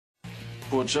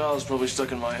Port Charles probably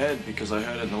stuck in my head because I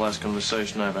heard it in the last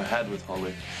conversation I ever had with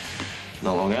Holly.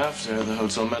 Not long after, the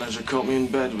hotel manager caught me in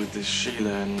bed with this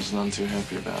Sheila and was none too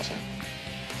happy about it.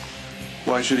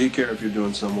 Why should he care if you're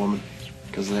doing some woman?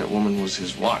 Because that woman was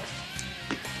his wife.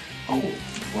 Oh,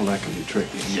 well, that can be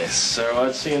tricky. Yes, so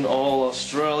I'd seen all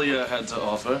Australia had to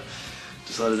offer.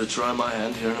 Decided to try my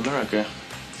hand here in America.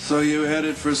 So you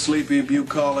headed for sleepy,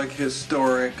 bucolic,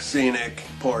 historic, scenic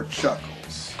Port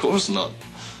Chuckles? Of course not.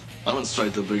 I went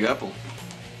straight to the Big Apple.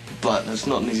 But it's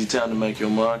not an easy town to make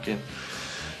your mark in.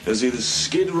 There's either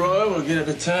Skid Row or get out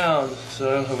of town.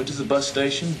 So I went to the bus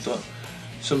station, thought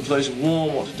someplace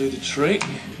warm ought to do the trick.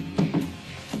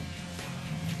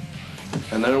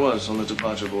 And there it was on the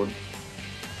departure board.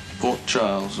 Port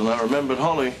Charles. And I remembered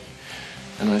Holly.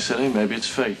 And I said, hey, maybe it's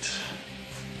fate.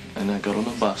 And I got on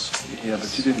a bus. Yeah,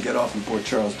 but you didn't get off in Port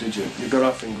Charles, did you? You got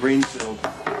off in Greenfield,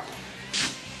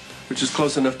 which is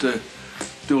close enough to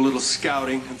do a little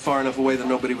scouting and far enough away that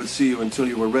nobody would see you until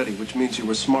you were ready, which means you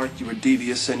were smart, you were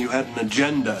devious, and you had an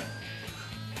agenda.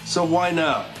 So why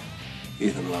now,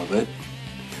 Ethan Lovett?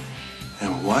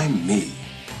 And why me?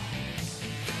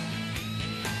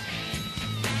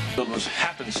 It was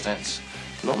happenstance,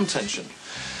 not intention.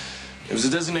 It was a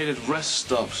designated rest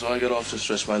stop, so I got off to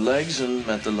stretch my legs and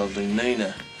met the lovely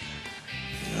Nina.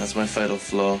 That's my fatal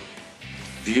flaw.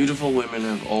 Beautiful women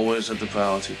have always had the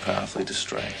power to powerfully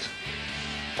distract.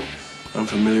 I'm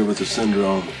familiar with the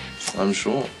syndrome. I'm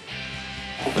sure.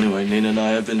 Anyway, Nina and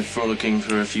I have been frolicking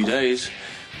for a few days,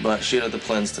 but she had other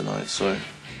plans tonight, so I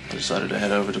decided to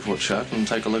head over to Port Chuck and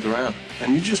take a look around.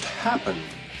 And you just happened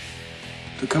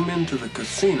to come into the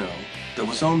casino that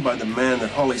was owned by the man that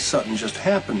Holly Sutton just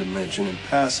happened to mention in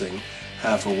passing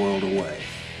half a world away.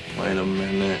 Wait a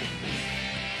minute.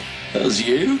 That was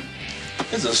you?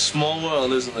 It's a small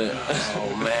world, isn't it?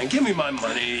 Oh, man, give me my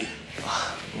money.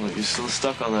 Well, you're still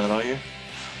stuck on that, are you?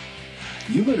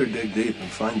 You better dig deep and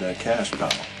find that cash,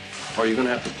 pal, or you're going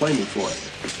to have to play me for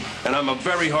it. And I'm a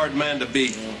very hard man to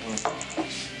beat.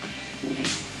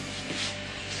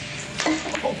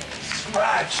 Oh,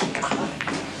 scratch!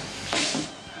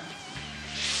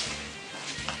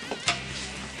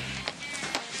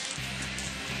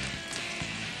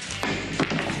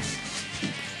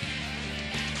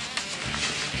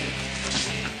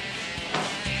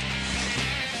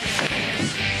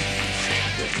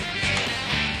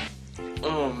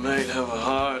 Oh, mate, have a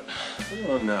heart.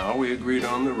 Oh, now, we agreed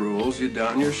on the rules. You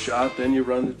down your shot, then you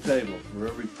run the table. For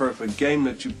every perfect game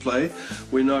that you play,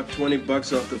 we knock 20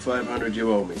 bucks off the 500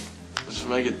 you owe me. Let's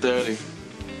make it 30.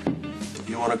 If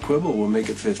you want to quibble, we'll make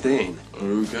it 15.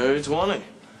 Okay, 20.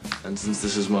 And since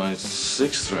this is my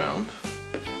 6th round...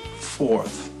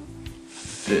 4th.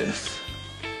 5th.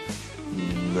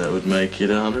 That would make it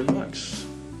 100 bucks.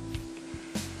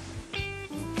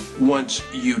 Once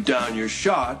you down your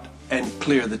shot and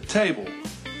clear the table.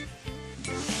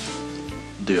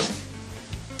 Deal.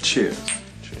 Cheers.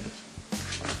 Cheers.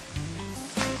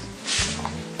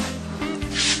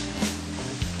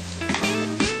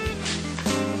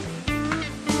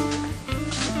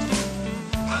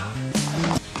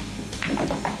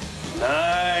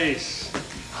 Nice.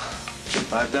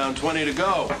 5 down, 20 to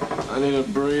go. I need a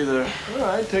breather. All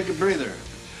right, take a breather.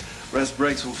 Rest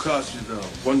breaks will cost you, though.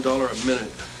 $1 a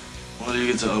minute. Why do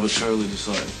you get to arbitrarily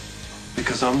decide?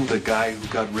 Because I'm the guy who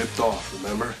got ripped off,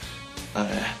 remember? Oh,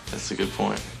 yeah, that's a good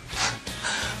point.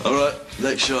 All right,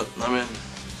 next shot. I'm in.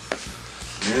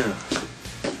 Yeah.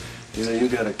 Either you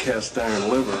got a cast iron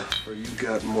liver, or you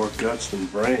got more guts than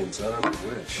brains. I don't know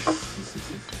which.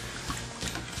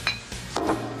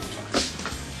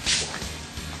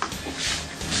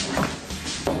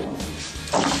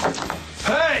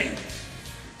 Hey!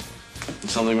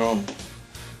 Is something wrong?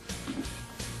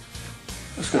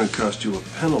 That's gonna cost you a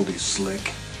penalty,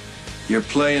 Slick. You're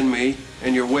playing me,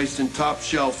 and you're wasting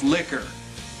top-shelf liquor.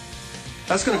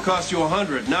 That's gonna cost you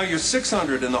 100. Now you're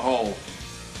 600 in the hole.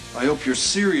 I hope you're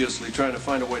seriously trying to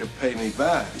find a way to pay me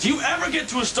back. Do you ever get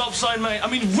to a stop sign, mate? I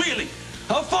mean, really?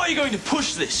 How far are you going to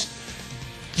push this?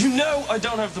 You know I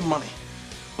don't have the money.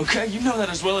 Okay? You know that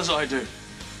as well as I do.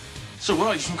 So what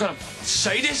are you, some kind of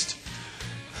sadist?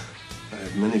 I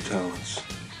have many talents.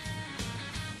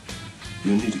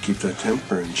 You need to keep that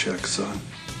temper in check, son.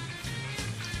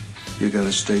 You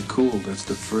gotta stay cool. That's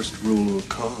the first rule of a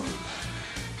con.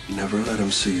 Never let him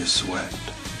see you sweat.